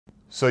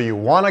So you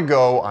want to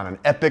go on an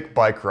epic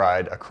bike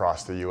ride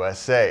across the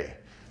USA.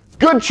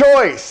 Good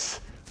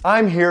choice!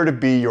 I'm here to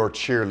be your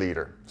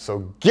cheerleader, so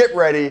get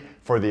ready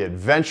for the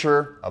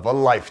adventure of a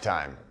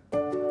lifetime.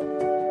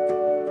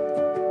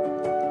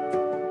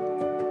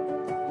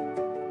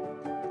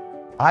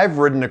 I've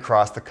ridden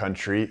across the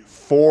country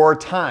 4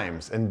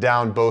 times and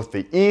down both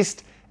the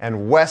East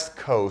and West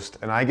Coast,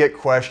 and I get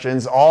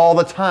questions all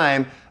the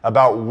time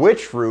about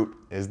which route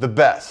is the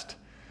best.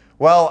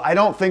 Well, I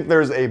don't think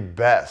there's a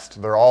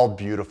best. They're all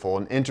beautiful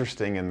and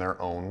interesting in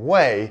their own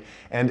way,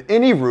 and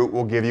any route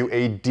will give you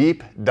a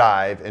deep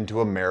dive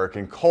into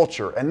American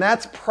culture, and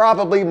that's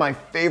probably my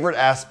favorite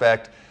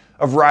aspect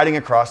of riding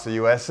across the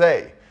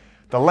USA.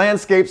 The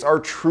landscapes are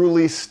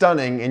truly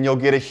stunning, and you'll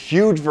get a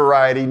huge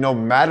variety no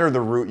matter the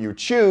route you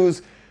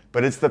choose,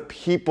 but it's the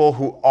people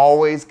who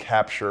always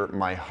capture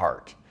my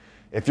heart.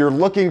 If you're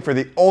looking for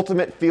the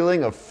ultimate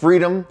feeling of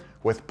freedom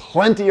with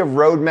plenty of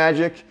road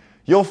magic,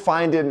 you'll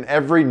find it in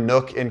every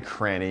nook and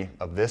cranny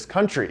of this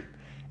country.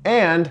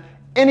 And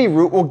any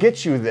route will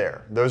get you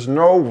there. There's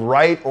no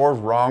right or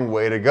wrong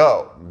way to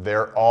go.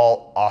 They're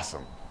all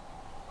awesome.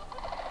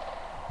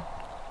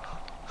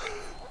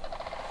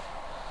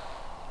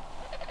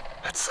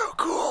 That's so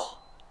cool.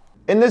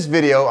 In this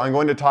video, I'm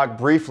going to talk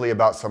briefly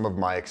about some of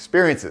my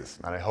experiences,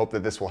 and I hope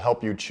that this will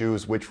help you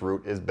choose which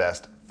route is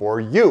best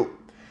for you.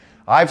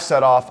 I've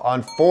set off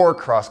on 4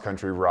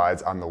 cross-country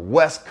rides on the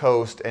West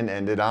Coast and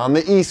ended on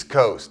the East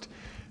Coast.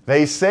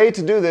 They say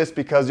to do this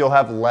because you'll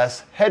have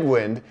less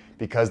headwind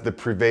because the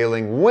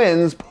prevailing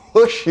winds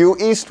push you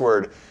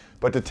eastward.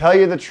 But to tell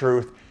you the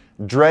truth,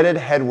 dreaded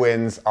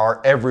headwinds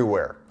are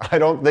everywhere. I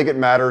don't think it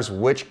matters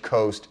which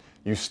coast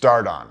you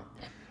start on.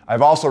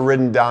 I've also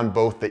ridden down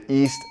both the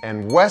East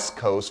and West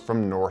Coast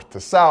from north to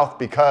south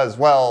because,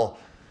 well,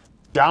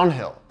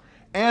 downhill.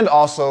 And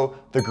also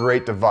the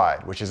Great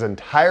Divide, which is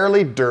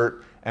entirely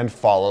dirt and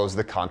follows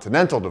the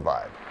Continental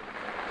Divide.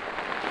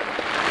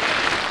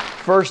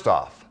 First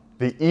off,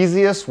 the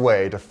easiest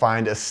way to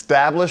find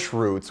established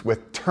routes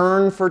with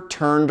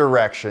turn-for-turn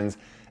directions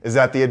is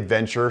at the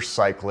Adventure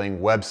Cycling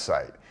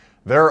website.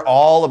 They're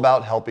all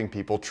about helping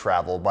people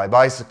travel by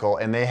bicycle,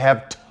 and they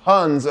have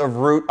tons of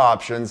route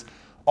options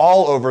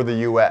all over the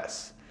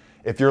US.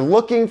 If you're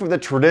looking for the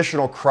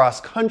traditional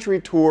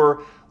cross-country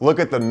tour, look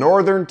at the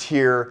Northern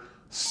Tier,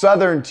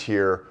 Southern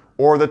Tier,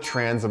 or the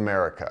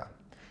Trans-America.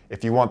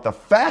 If you want the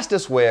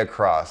fastest way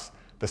across,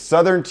 the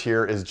Southern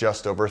Tier is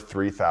just over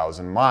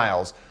 3,000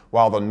 miles,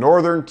 while the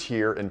Northern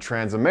Tier and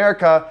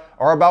Trans-America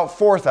are about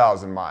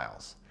 4,000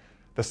 miles.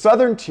 The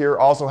Southern Tier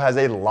also has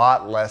a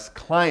lot less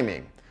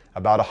climbing,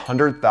 about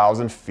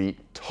 100,000 feet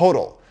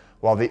total,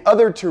 while the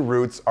other 2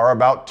 routes are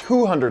about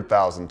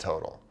 200,000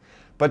 total.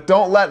 But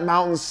don't let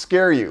mountains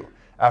scare you.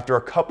 After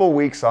a couple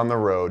weeks on the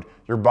road,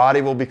 your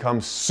body will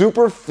become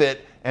super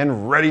fit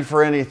and ready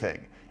for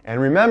anything. And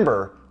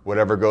remember,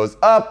 whatever goes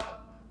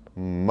up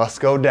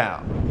must go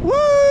down. Woo!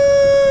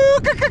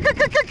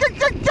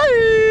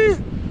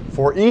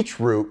 For each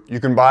route,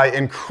 you can buy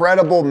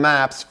incredible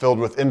maps filled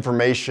with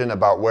information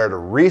about where to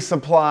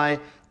resupply,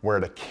 where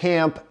to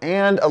camp,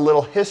 and a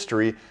little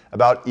history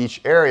about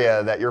each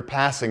area that you're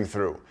passing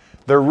through.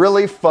 They're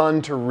really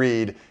fun to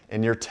read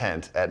in your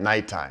tent at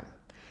nighttime.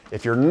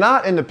 If you're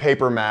not into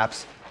paper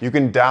maps, you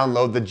can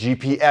download the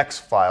GPX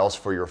files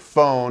for your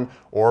phone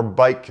or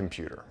bike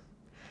computer.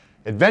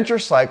 Adventure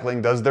Cycling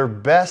does their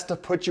best to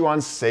put you on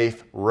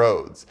safe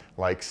roads,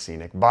 like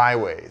scenic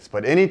byways.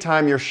 But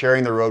anytime you're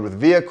sharing the road with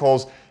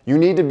vehicles, you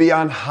need to be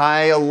on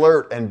high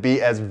alert and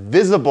be as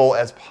visible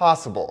as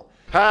possible.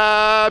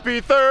 Happy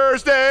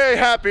Thursday,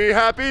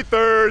 happy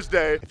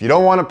Thursday. If you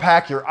don't want to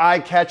pack your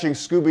eye-catching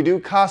Scooby-Doo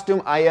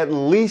costume, I at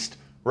least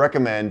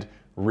recommend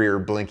rear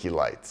blinky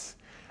lights.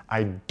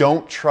 I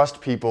don't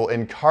trust people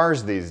in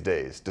cars these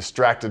days.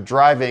 Distracted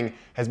driving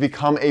has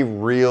become a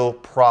real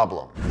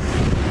problem.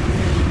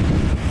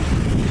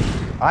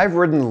 I've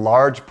ridden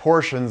large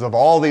portions of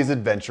all these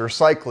adventure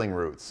cycling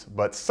routes,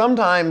 but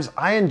sometimes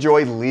I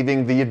enjoy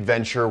leaving the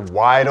adventure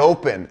wide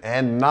open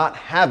and not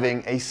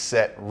having a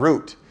set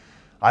route.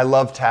 I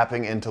love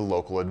tapping into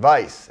local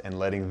advice and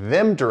letting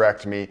them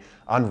direct me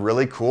on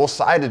really cool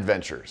side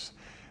adventures.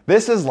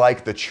 This is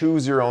like the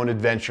choose your own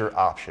adventure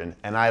option,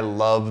 and I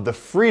love the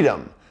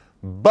freedom.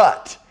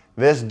 But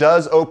this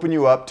does open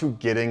you up to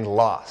getting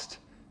lost.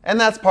 And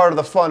that's part of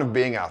the fun of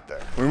being out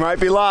there. We might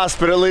be lost,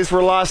 but at least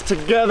we're lost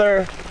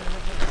together.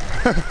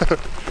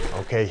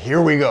 Okay,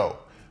 here we go.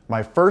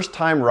 My first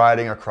time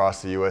riding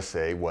across the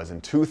USA was in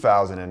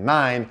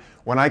 2009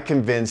 when I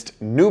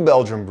convinced New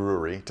Belgium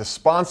Brewery to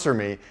sponsor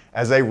me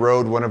as I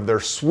rode one of their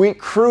sweet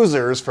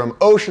cruisers from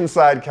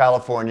Oceanside,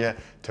 California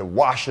to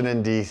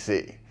Washington,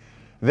 D.C.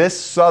 This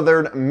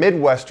southern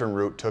Midwestern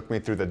route took me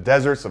through the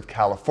deserts of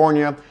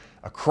California,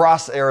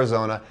 across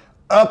Arizona,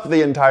 up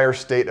the entire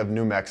state of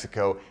New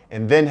Mexico,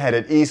 and then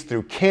headed east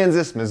through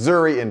Kansas,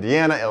 Missouri,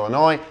 Indiana,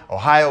 Illinois,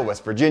 Ohio,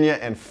 West Virginia,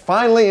 and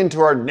finally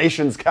into our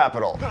nation's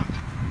capital.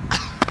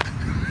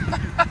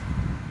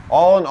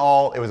 All in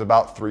all, it was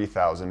about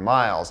 3,000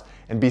 miles.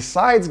 And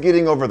besides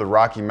getting over the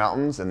Rocky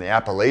Mountains and the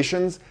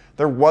Appalachians,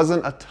 there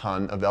wasn't a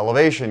ton of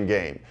elevation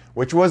gain,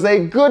 which was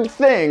a good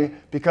thing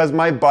because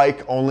my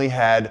bike only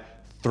had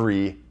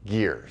 3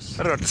 gears.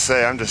 I don't know what to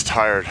say, I'm just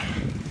tired.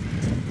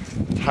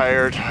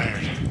 Tired.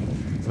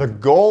 The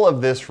goal of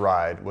this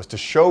ride was to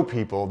show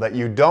people that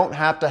you don't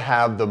have to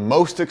have the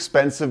most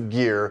expensive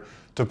gear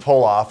to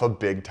pull off a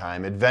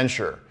big-time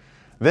adventure.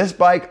 This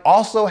bike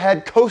also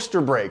had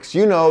coaster brakes,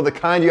 you know, the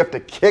kind you have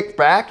to kick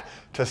back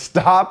to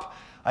stop.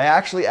 I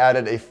actually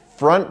added a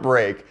front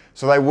brake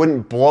so that I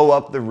wouldn't blow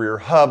up the rear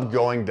hub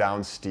going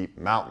down steep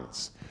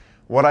mountains.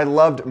 What I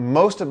loved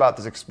most about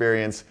this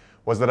experience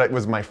was that it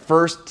was my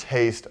first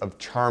taste of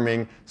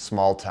charming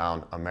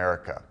small-town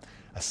America,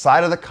 a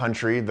side of the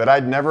country that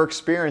I'd never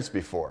experienced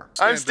before.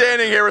 I'm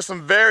standing here with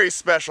some very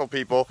special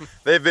people.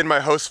 They've been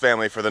my host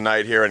family for the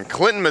night here in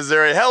Clinton,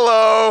 Missouri.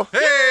 Hello!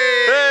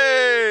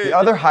 Hey! The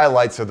other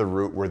highlights of the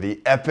route were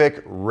the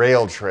epic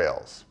rail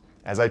trails.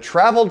 As I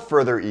traveled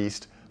further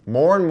east,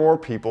 more and more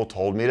people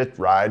told me to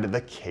ride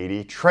the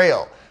Katy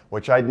Trail,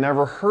 which I'd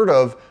never heard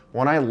of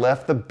when I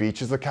left the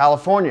beaches of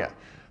California.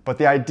 But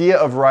the idea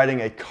of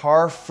riding a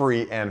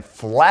car-free and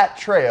flat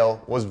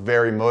trail was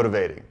very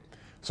motivating.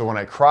 So when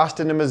I crossed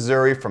into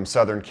Missouri from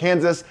southern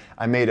Kansas,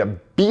 I made a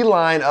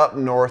beeline up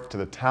north to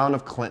the town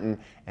of Clinton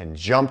and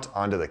jumped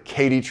onto the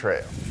Katy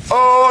Trail. Ole,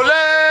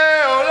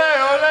 ole,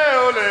 ole,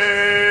 ole,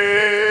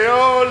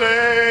 ole.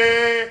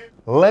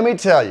 Let me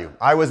tell you,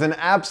 I was in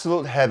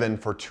absolute heaven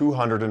for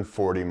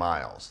 240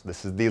 miles.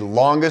 This is the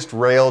longest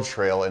rail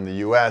trail in the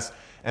US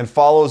and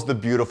follows the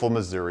beautiful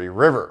Missouri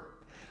River.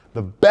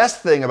 The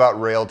best thing about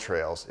rail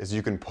trails is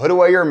you can put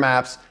away your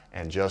maps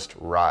and just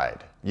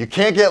ride. You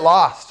can't get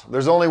lost.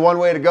 There's only one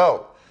way to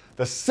go.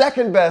 The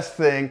second best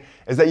thing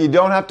is that you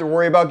don't have to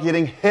worry about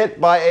getting hit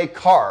by a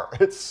car.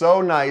 It's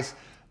so nice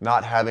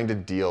not having to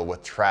deal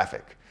with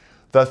traffic.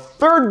 The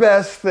third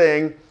best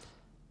thing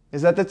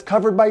is that it's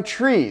covered by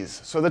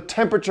trees, so the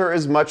temperature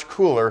is much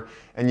cooler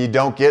and you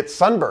don't get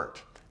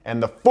sunburnt.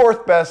 And the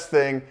fourth best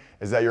thing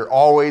is that you're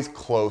always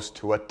close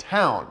to a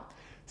town.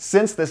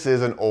 Since this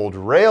is an old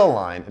rail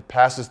line, it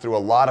passes through a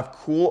lot of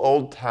cool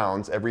old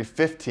towns every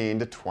 15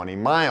 to 20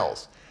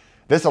 miles.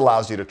 This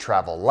allows you to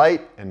travel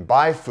light and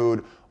buy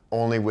food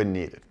only when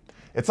needed.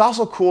 It's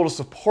also cool to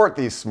support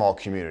these small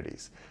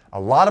communities. A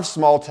lot of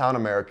small town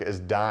America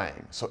is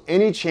dying, so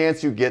any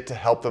chance you get to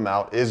help them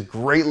out is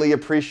greatly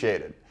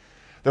appreciated.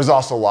 There's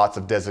also lots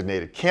of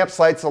designated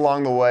campsites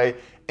along the way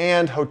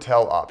and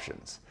hotel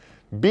options.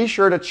 Be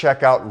sure to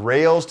check out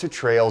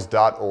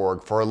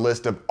railstotrails.org for a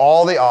list of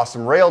all the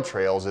awesome rail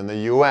trails in the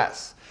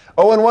US.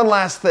 Oh, and one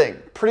last thing,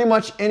 pretty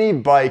much any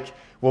bike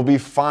will be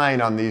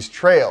fine on these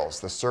trails.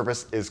 The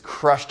surface is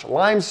crushed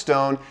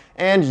limestone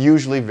and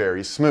usually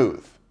very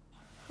smooth.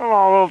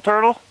 Hello, little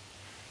turtle.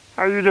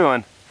 How you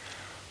doing?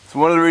 So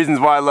one of the reasons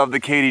why I love the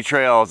Katy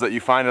Trail is that you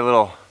find a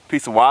little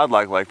piece of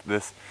wildlife like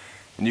this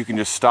and you can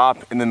just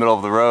stop in the middle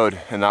of the road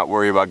and not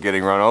worry about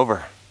getting run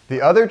over.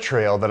 The other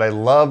trail that I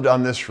loved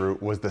on this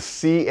route was the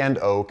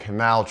C&O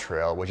Canal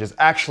Trail, which is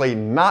actually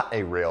not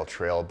a rail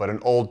trail, but an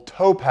old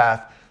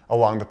towpath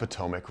along the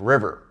Potomac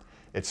River.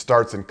 It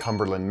starts in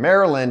Cumberland,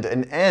 Maryland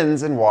and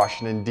ends in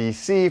Washington,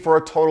 D.C. for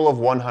a total of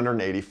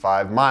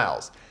 185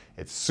 miles.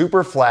 It's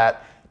super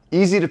flat,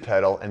 easy to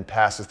pedal, and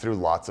passes through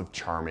lots of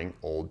charming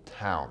old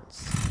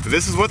towns.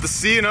 This is what the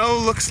C&O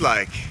looks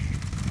like.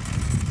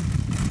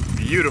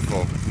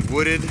 Beautiful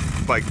wooded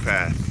bike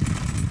path.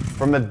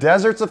 From the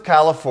deserts of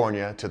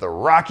California to the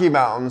Rocky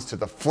Mountains to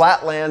the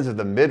flatlands of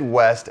the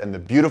Midwest and the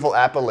beautiful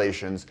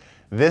Appalachians,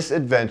 this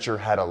adventure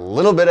had a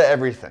little bit of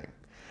everything.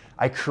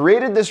 I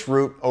created this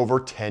route over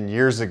 10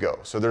 years ago,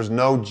 so there's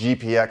no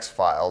GPX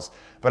files,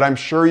 but I'm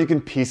sure you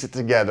can piece it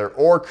together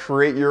or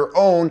create your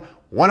own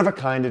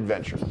one-of-a-kind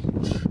adventure.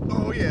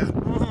 Oh yeah.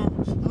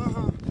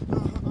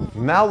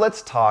 Now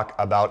let's talk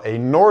about a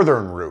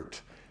northern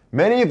route.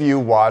 Many of you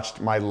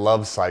watched my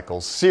Love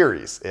Cycles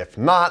series. If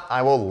not,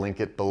 I will link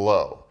it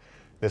below.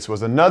 This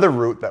was another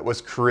route that was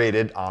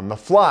created on the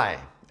fly.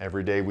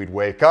 Every day we'd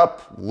wake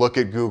up, look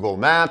at Google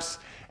Maps,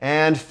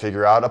 and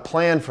figure out a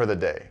plan for the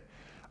day.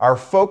 Our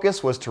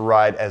focus was to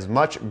ride as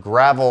much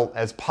gravel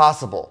as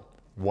possible.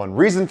 One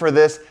reason for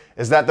this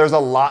is that there's a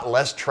lot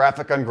less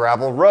traffic on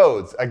gravel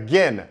roads.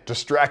 Again,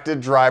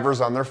 distracted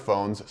drivers on their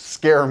phones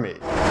scare me.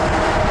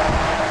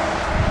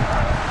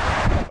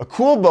 A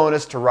cool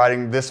bonus to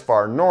riding this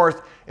far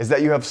north is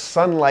that you have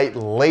sunlight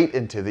late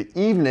into the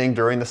evening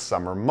during the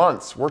summer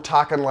months. We're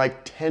talking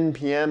like 10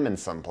 p.m. in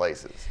some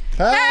places.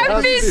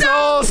 Happy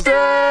solstice!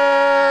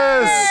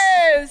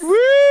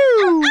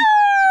 Woo!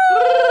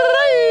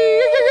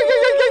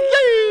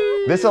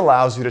 This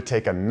allows you to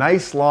take a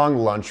nice long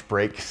lunch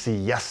break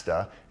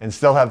siesta and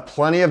still have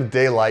plenty of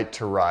daylight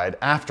to ride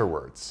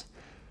afterwards.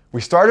 We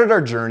started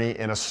our journey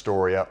in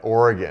Astoria,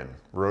 Oregon,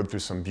 rode through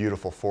some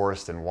beautiful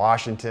forest in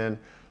Washington,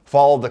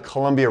 followed the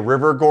Columbia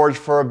River Gorge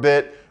for a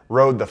bit,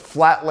 rode the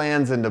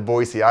flatlands into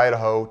Boise,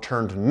 Idaho,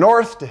 turned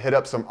north to hit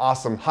up some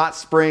awesome hot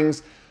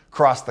springs,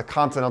 crossed the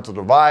Continental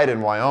Divide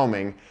in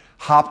Wyoming,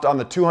 hopped on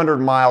the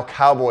 200-mile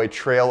Cowboy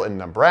Trail in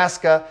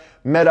Nebraska,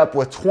 met up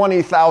with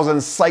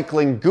 20,000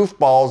 cycling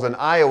goofballs in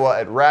Iowa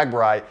at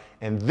RAGBRAI,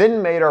 and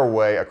then made our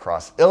way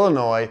across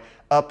Illinois,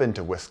 up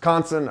into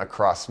Wisconsin,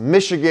 across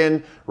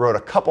Michigan, rode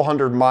a couple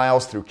hundred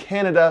miles through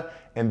Canada,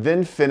 and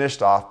then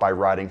finished off by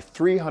riding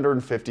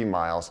 350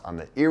 miles on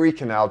the Erie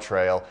Canal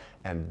Trail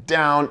and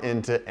down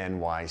into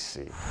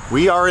NYC.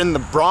 We are in the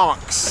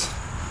Bronx.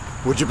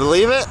 Would you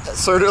believe it? It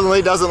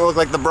certainly doesn't look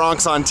like the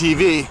Bronx on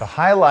TV. The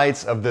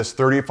highlights of this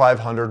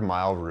 3,500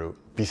 mile route,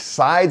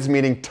 besides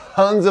meeting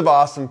tons of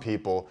awesome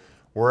people,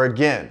 were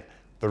again,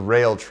 the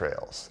rail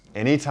trails.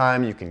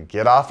 Anytime you can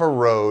get off a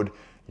road,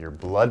 your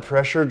blood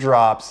pressure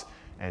drops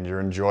and your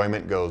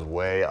enjoyment goes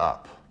way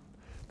up.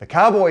 The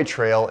Cowboy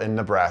Trail in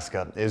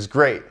Nebraska is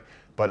great,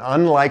 but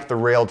unlike the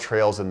rail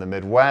trails in the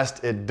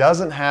Midwest, it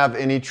doesn't have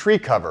any tree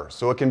cover,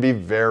 so it can be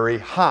very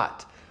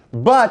hot.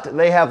 But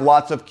they have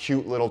lots of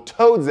cute little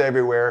toads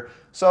everywhere,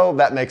 so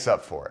that makes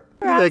up for it.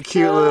 Look at that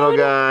cute little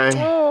guy.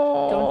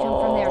 Don't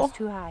jump from there, it's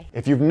too high.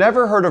 If you've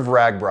never heard of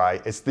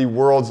RAGBRAI, it's the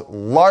world's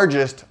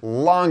largest,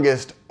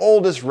 longest,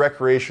 oldest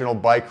recreational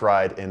bike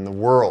ride in the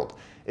world.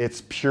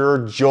 It's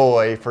pure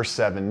joy for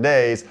 7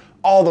 days,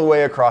 all the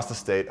way across the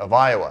state of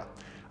Iowa.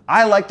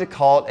 I like to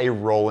call it a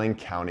rolling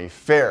county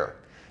fair.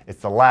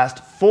 It's the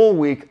last full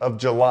week of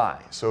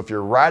July, so if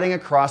you're riding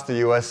across the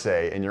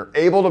USA and you're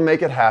able to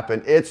make it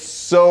happen, it's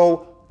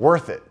so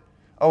worth it.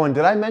 Oh, and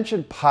did I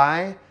mention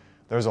pie?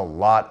 There's a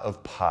lot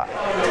of pie.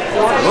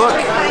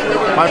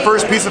 Look, my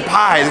first piece of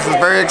pie. This is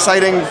very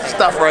exciting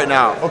stuff right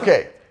now.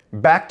 Okay,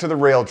 back to the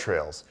rail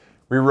trails.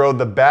 We rode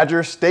the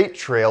Badger State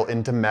Trail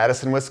into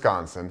Madison,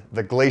 Wisconsin,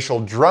 the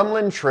Glacial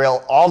Drumlin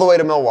Trail all the way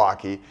to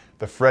Milwaukee,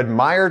 the Fred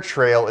Meyer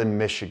Trail in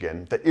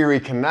Michigan, the Erie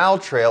Canal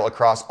Trail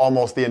across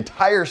almost the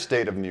entire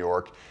state of New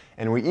York,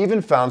 and we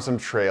even found some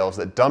trails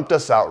that dumped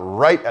us out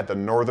right at the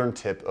northern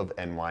tip of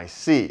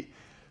NYC.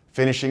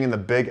 Finishing in the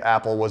Big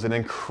Apple was an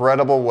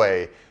incredible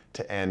way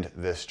to end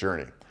this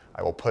journey.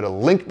 I will put a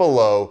link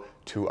below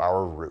to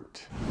our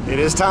route. It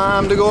is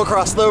time to go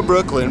across the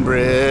Brooklyn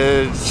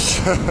Bridge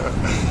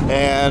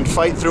and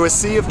fight through a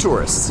sea of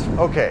tourists.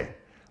 Okay,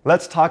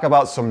 let's talk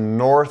about some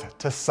north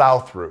to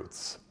south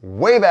routes.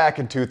 Way back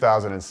in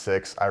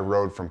 2006, I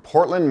rode from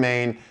Portland,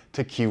 Maine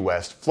to Key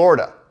West,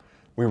 Florida.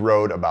 We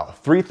rode about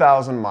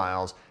 3,000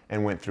 miles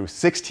and went through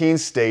 16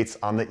 states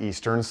on the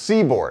eastern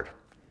seaboard.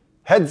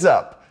 Heads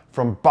up,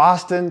 from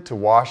Boston to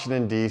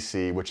Washington,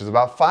 D.C., which is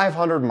about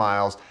 500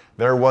 miles,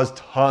 there was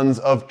tons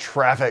of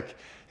traffic.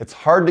 It's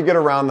hard to get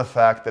around the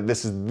fact that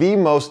this is the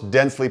most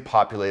densely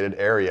populated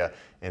area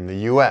in the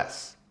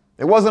US.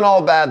 It wasn't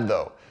all bad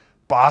though.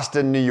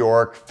 Boston, New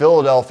York,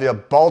 Philadelphia,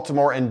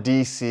 Baltimore, and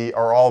DC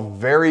are all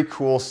very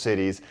cool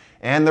cities,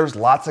 and there's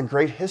lots of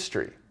great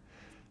history.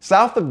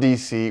 South of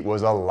DC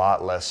was a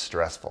lot less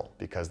stressful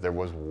because there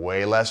was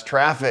way less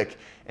traffic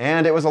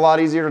and it was a lot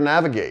easier to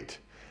navigate.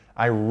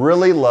 I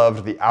really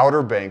loved the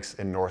Outer Banks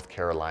in North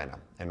Carolina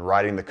and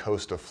riding the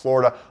coast of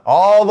Florida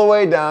all the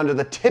way down to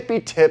the tippy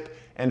tip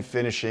and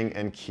finishing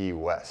in Key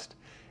West.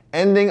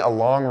 Ending a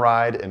long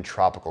ride in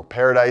tropical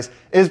paradise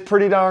is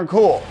pretty darn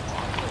cool.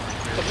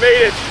 I've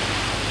made it!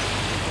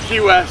 Key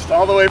West,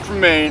 all the way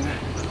from Maine.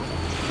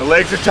 The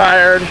legs are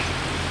tired,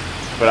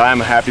 but I'm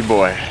a happy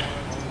boy.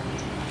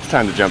 It's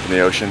time to jump in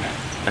the ocean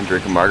and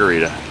drink a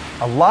margarita.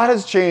 A lot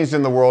has changed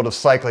in the world of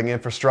cycling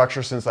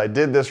infrastructure since I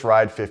did this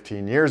ride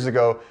 15 years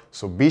ago,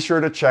 so be sure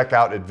to check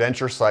out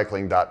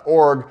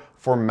adventurecycling.org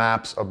for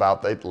maps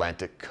about the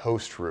Atlantic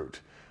coast route.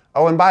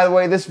 Oh, and by the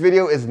way, this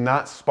video is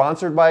not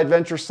sponsored by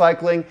Adventure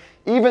Cycling,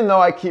 even though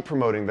I keep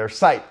promoting their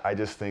site. I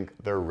just think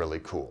they're really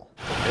cool.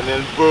 And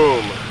then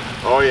boom.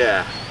 Oh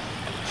yeah.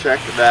 Check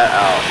that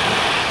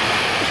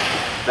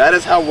out. That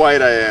is how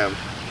white I am.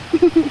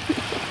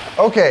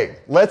 Okay,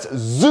 let's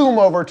zoom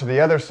over to the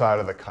other side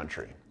of the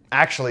country.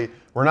 Actually,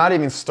 we're not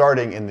even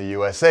starting in the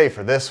USA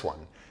for this one.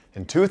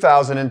 In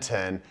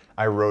 2010,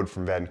 I rode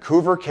from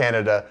Vancouver,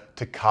 Canada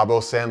to Cabo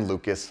San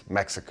Lucas,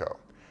 Mexico.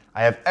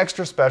 I have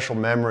extra special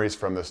memories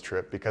from this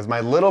trip because my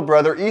little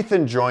brother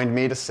Ethan joined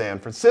me to San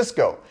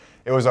Francisco.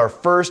 It was our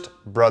first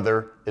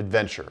brother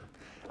adventure.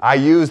 I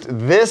used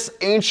this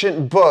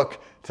ancient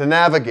book to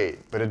navigate,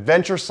 but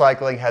Adventure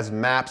Cycling has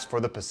maps for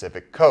the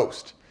Pacific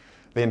coast.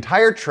 The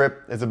entire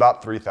trip is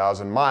about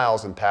 3,000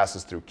 miles and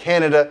passes through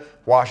Canada,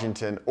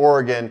 Washington,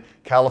 Oregon,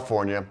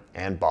 California,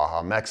 and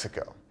Baja,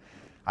 Mexico.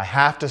 I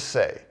have to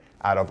say,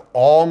 out of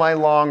all my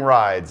long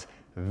rides,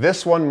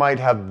 this one might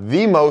have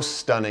the most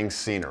stunning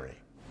scenery.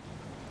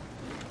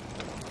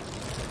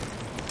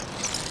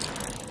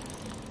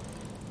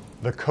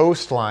 The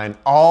coastline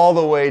all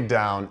the way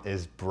down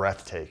is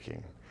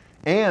breathtaking.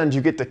 And you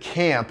get to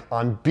camp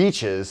on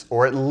beaches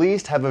or at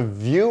least have a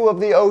view of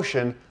the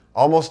ocean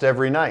almost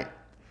every night.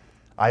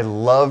 I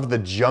loved the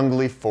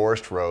jungly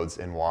forest roads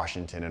in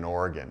Washington and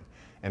Oregon,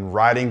 and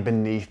riding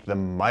beneath the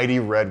mighty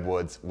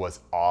redwoods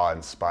was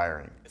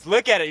awe-inspiring. Let's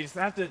look at it, you just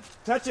have to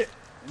touch it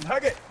and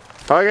hug it.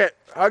 Hug it.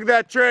 Hug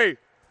that tree.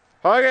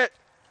 Hug it.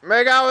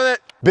 Make out with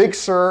it. Big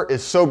Sur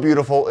is so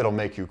beautiful it'll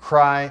make you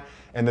cry,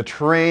 and the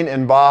terrain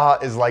in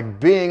Baja is like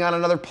being on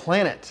another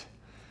planet.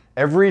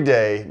 Every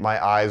day,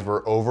 my eyes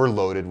were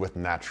overloaded with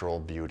natural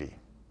beauty.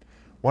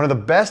 One of the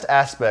best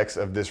aspects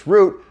of this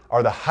route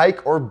are the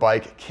hike or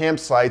bike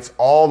campsites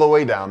all the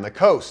way down the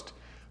coast.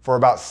 For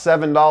about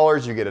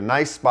 $7, you get a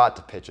nice spot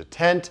to pitch a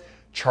tent,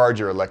 charge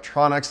your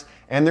electronics,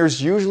 and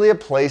there's usually a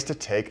place to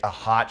take a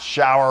hot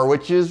shower,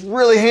 which is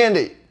really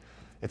handy.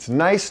 It's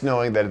nice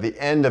knowing that at the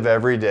end of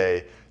every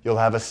day, you'll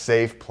have a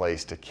safe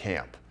place to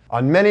camp.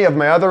 On many of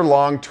my other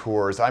long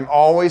tours, I'm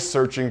always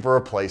searching for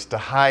a place to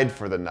hide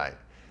for the night.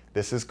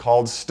 This is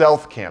called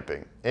stealth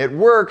camping. It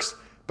works,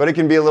 but it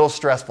can be a little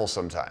stressful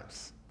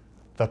sometimes.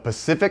 The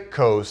Pacific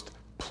Coast,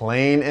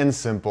 plain and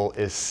simple,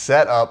 is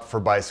set up for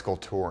bicycle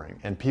touring,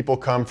 and people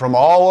come from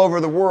all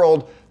over the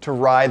world to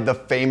ride the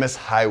famous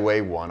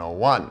Highway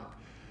 101.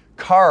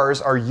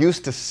 Cars are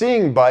used to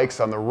seeing bikes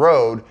on the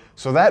road,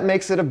 so that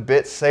makes it a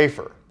bit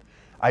safer.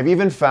 I've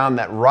even found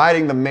that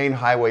riding the main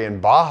highway in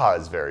Baja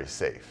is very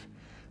safe.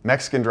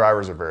 Mexican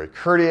drivers are very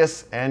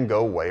courteous and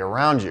go way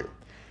around you.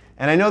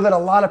 And I know that a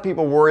lot of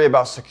people worry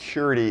about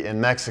security in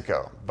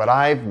Mexico, but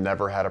I've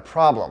never had a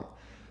problem.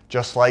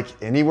 Just like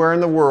anywhere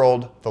in the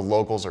world, the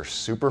locals are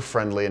super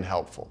friendly and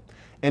helpful.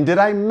 And did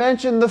I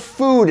mention the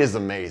food is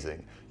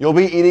amazing? You'll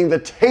be eating the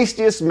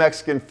tastiest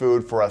Mexican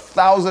food for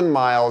 1,000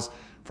 miles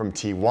from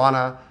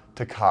Tijuana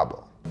to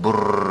Cabo.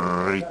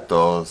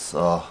 Burritos.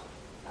 Oh,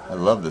 I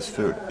love this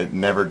food. It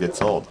never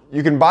gets old.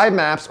 You can buy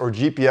maps or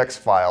GPX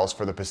files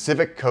for the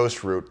Pacific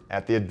Coast route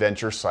at the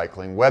Adventure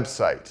Cycling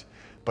website,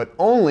 but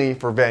only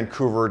for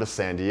Vancouver to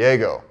San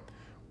Diego.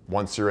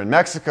 Once you're in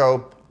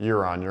Mexico,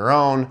 you're on your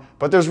own,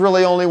 but there's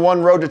really only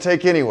one road to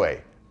take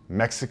anyway,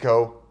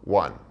 Mexico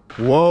 1.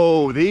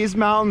 Whoa, these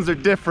mountains are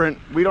different.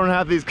 We don't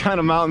have these kind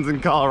of mountains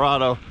in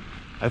Colorado.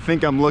 I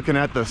think I'm looking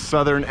at the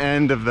southern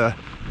end of the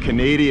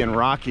Canadian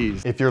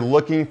Rockies. If you're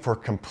looking for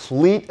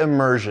complete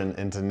immersion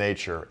into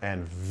nature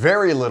and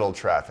very little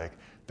traffic,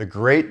 the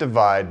Great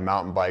Divide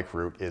mountain bike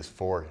route is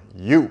for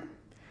you.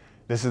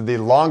 This is the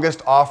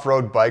longest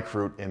off-road bike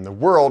route in the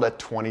world at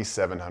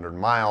 2,700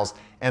 miles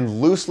and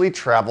loosely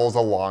travels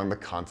along the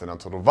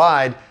Continental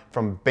Divide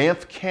from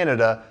Banff,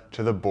 Canada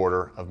to the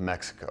border of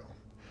Mexico.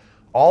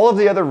 All of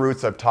the other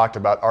routes I've talked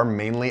about are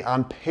mainly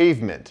on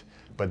pavement,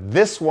 but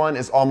this one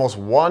is almost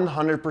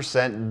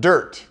 100%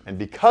 dirt, and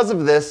because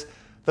of this,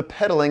 the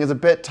pedaling is a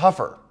bit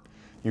tougher.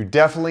 You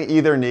definitely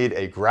either need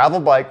a gravel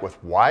bike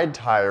with wide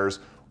tires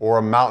or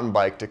a mountain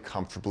bike to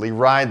comfortably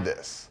ride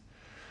this.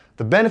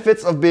 The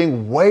benefits of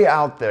being way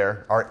out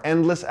there are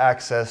endless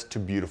access to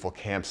beautiful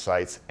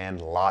campsites and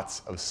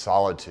lots of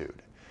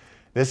solitude.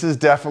 This is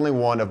definitely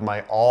one of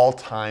my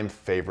all-time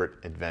favorite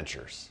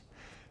adventures.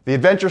 The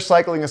Adventure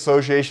Cycling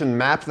Association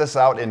mapped this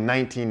out in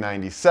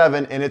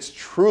 1997, and it's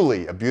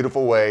truly a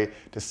beautiful way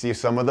to see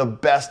some of the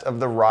best of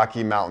the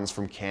Rocky Mountains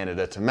from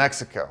Canada to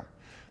Mexico.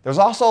 There's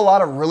also a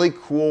lot of really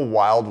cool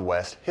Wild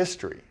West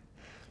history.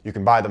 You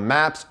can buy the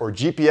maps or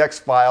GPX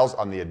files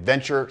on the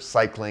Adventure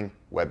Cycling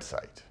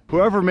website.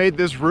 Whoever made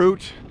this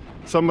route,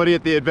 somebody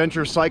at the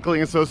Adventure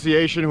Cycling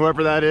Association,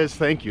 whoever that is,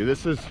 thank you.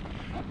 This is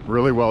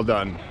really well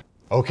done.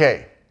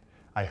 Okay,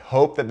 I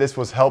hope that this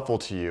was helpful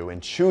to you in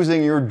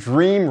choosing your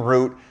dream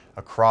route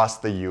across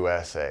the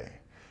USA.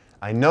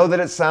 I know that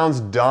it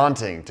sounds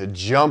daunting to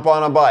jump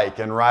on a bike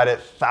and ride it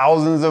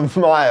thousands of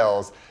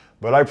miles,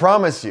 but I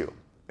promise you,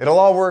 it'll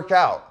all work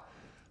out.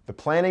 The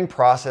planning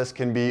process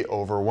can be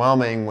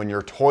overwhelming when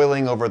you're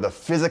toiling over the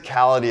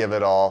physicality of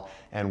it all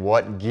and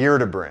what gear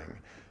to bring.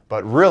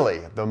 But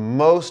really, the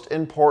most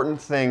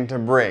important thing to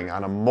bring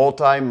on a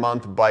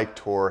multi-month bike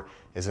tour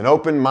is an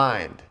open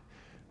mind.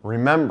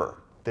 Remember,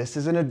 this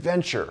is an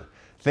adventure.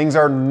 Things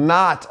are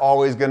not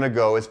always going to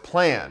go as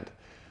planned.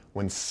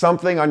 When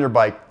something on your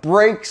bike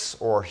breaks,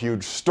 or a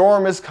huge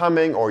storm is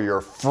coming, or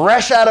you're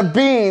fresh out of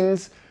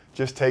beans,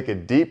 just take a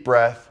deep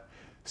breath,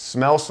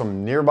 smell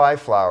some nearby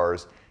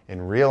flowers,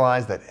 and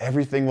realize that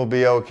everything will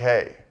be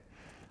okay.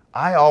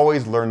 I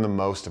always learn the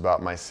most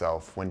about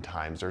myself when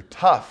times are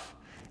tough,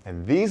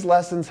 and these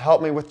lessons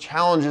help me with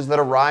challenges that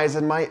arise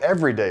in my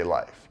everyday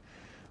life.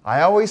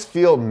 I always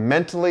feel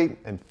mentally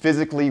and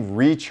physically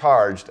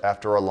recharged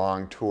after a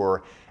long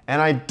tour,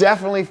 and I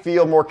definitely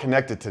feel more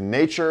connected to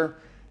nature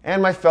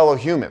and my fellow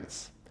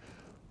humans.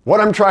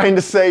 What I'm trying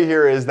to say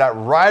here is that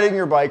riding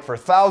your bike for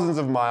thousands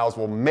of miles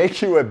will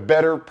make you a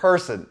better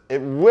person.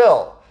 It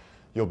will.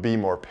 You'll be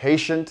more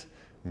patient,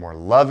 more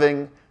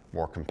loving,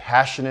 more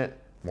compassionate,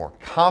 more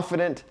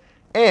confident,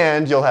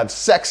 and you'll have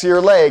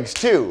sexier legs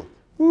too.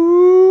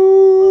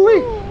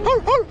 Woo-wee.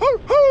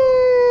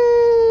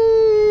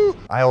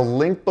 I'll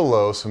link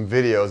below some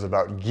videos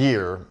about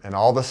gear and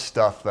all the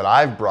stuff that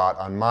I've brought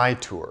on my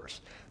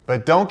tours.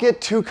 But don't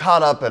get too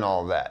caught up in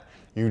all that.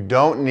 You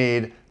don't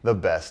need the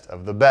best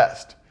of the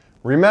best.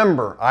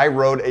 Remember, I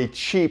rode a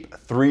cheap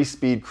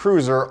 3-speed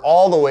cruiser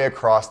all the way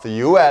across the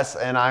US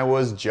and I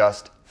was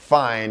just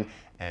fine,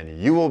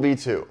 and you will be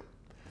too.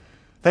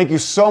 Thank you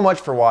so much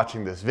for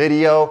watching this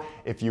video.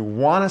 If you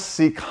want to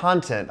see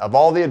content of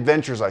all the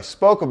adventures I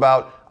spoke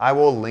about, I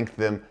will link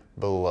them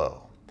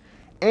below.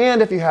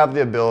 And if you have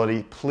the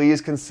ability,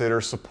 please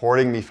consider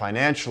supporting me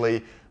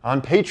financially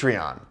on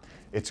Patreon.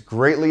 It's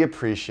greatly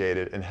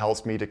appreciated and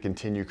helps me to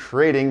continue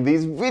creating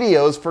these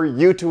videos for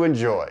you to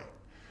enjoy.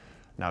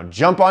 Now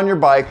jump on your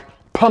bike,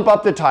 pump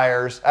up the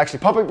tires, actually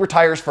pump up your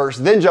tires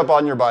first, then jump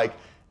on your bike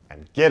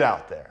and get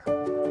out there.